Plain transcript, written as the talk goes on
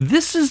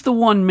This is the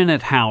 1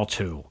 Minute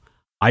How-To.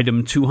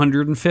 Item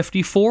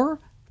 254,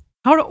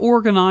 how to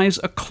organize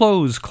a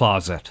clothes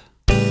closet.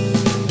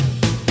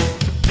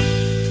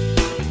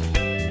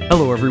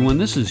 Hello everyone,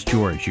 this is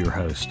George, your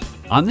host.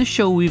 On this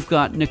show we've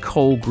got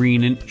Nicole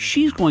Green, and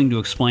she's going to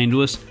explain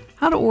to us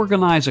how to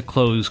organize a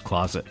clothes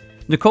closet.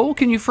 Nicole,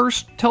 can you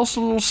first tell us a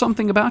little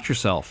something about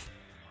yourself?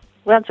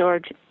 Well,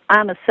 George,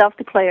 I'm a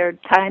self-declared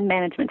time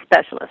management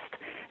specialist.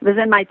 It was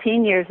in my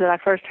teen years that I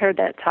first heard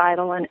that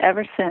title, and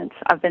ever since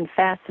I've been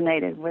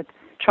fascinated with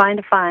trying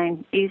to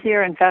find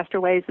easier and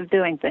faster ways of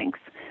doing things.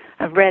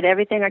 I've read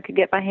everything I could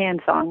get my hands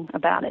on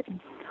about it.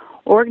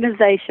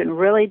 Organization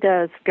really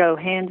does go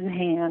hand in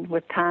hand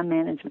with time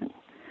management.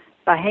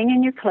 By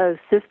hanging your clothes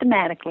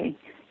systematically,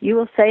 you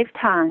will save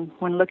time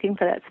when looking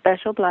for that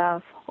special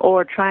blouse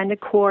or trying to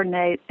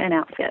coordinate an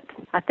outfit.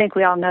 I think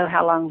we all know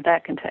how long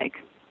that can take.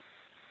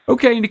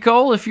 Okay,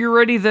 Nicole, if you're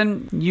ready,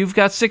 then you've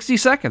got 60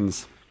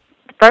 seconds.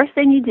 The first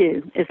thing you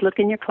do is look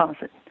in your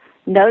closet.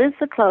 Notice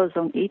the clothes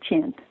on each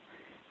end.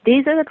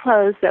 These are the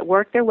clothes that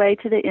work their way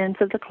to the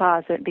ends of the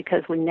closet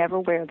because we never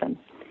wear them.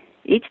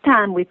 Each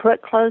time we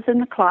put clothes in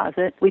the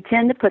closet, we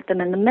tend to put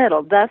them in the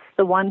middle. Thus,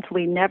 the ones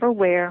we never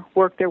wear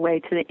work their way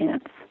to the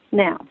ends.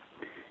 Now,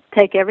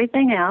 take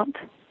everything out.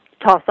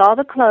 Toss all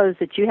the clothes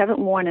that you haven't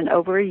worn in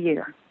over a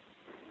year.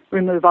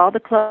 Remove all the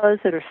clothes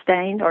that are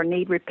stained or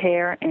need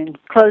repair and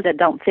clothes that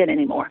don't fit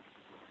anymore.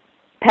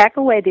 Pack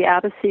away the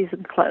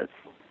out-of-season clothes.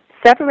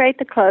 Separate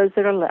the clothes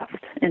that are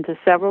left into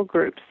several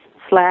groups: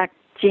 slack,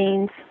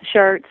 jeans,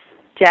 shirts,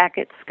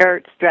 jackets,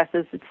 skirts,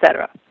 dresses,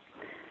 etc.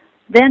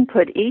 Then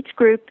put each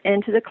group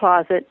into the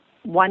closet,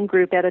 one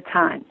group at a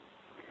time.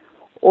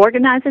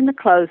 Organizing the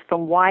clothes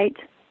from white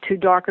to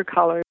darker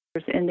colors,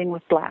 ending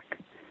with black.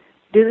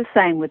 Do the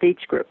same with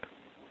each group.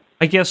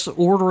 I guess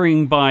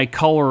ordering by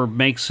color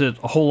makes it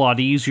a whole lot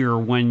easier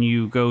when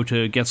you go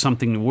to get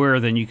something to wear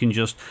than you can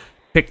just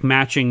pick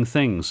matching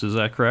things. Is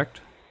that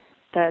correct?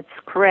 That's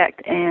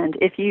correct. And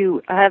if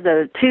you have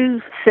the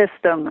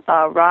two-system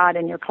rod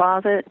in your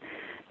closet,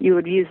 you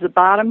would use the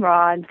bottom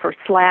rod for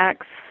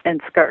slacks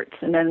and skirts.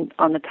 And then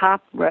on the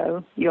top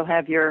row, you'll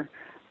have your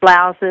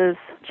blouses,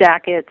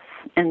 jackets,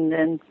 and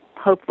then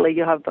hopefully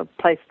you'll have a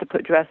place to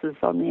put dresses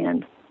on the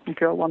end if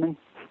you're a woman.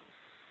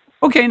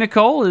 Okay,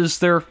 Nicole, is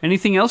there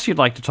anything else you'd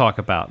like to talk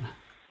about?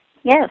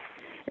 Yes.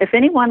 If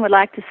anyone would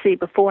like to see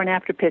before and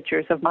after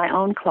pictures of my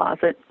own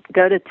closet,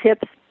 go to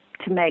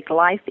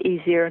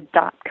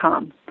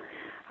tipstomakelifeeasier.com.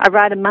 I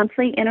write a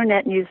monthly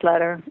internet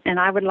newsletter, and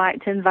I would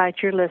like to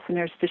invite your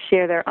listeners to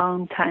share their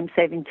own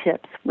time-saving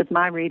tips with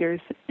my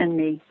readers and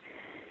me.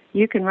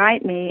 You can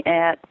write me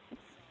at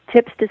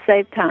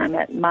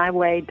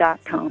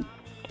tipstosavetime@myway.com.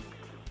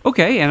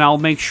 Okay, and I'll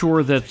make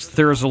sure that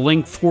there's a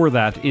link for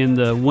that in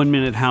the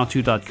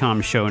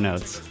 1minutehowto.com show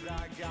notes.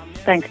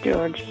 Thanks,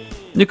 George.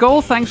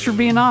 Nicole, thanks for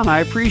being on.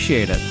 I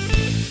appreciate it.